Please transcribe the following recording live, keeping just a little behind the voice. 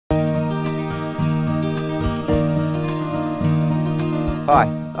Hi,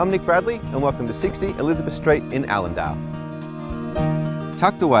 I'm Nick Bradley and welcome to 60 Elizabeth Street in Allendale.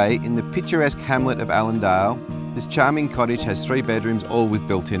 Tucked away in the picturesque hamlet of Allendale, this charming cottage has 3 bedrooms, all with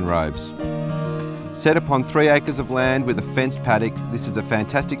built-in robes. Set upon 3 acres of land with a fenced paddock, this is a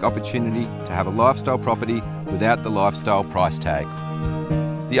fantastic opportunity to have a lifestyle property without the lifestyle price tag.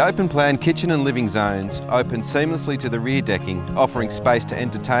 The open-plan kitchen and living zones open seamlessly to the rear decking, offering space to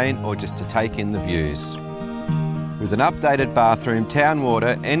entertain or just to take in the views. With an updated bathroom, town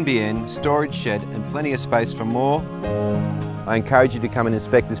water, NBN, storage shed and plenty of space for more, I encourage you to come and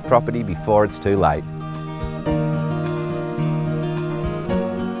inspect this property before it's too late.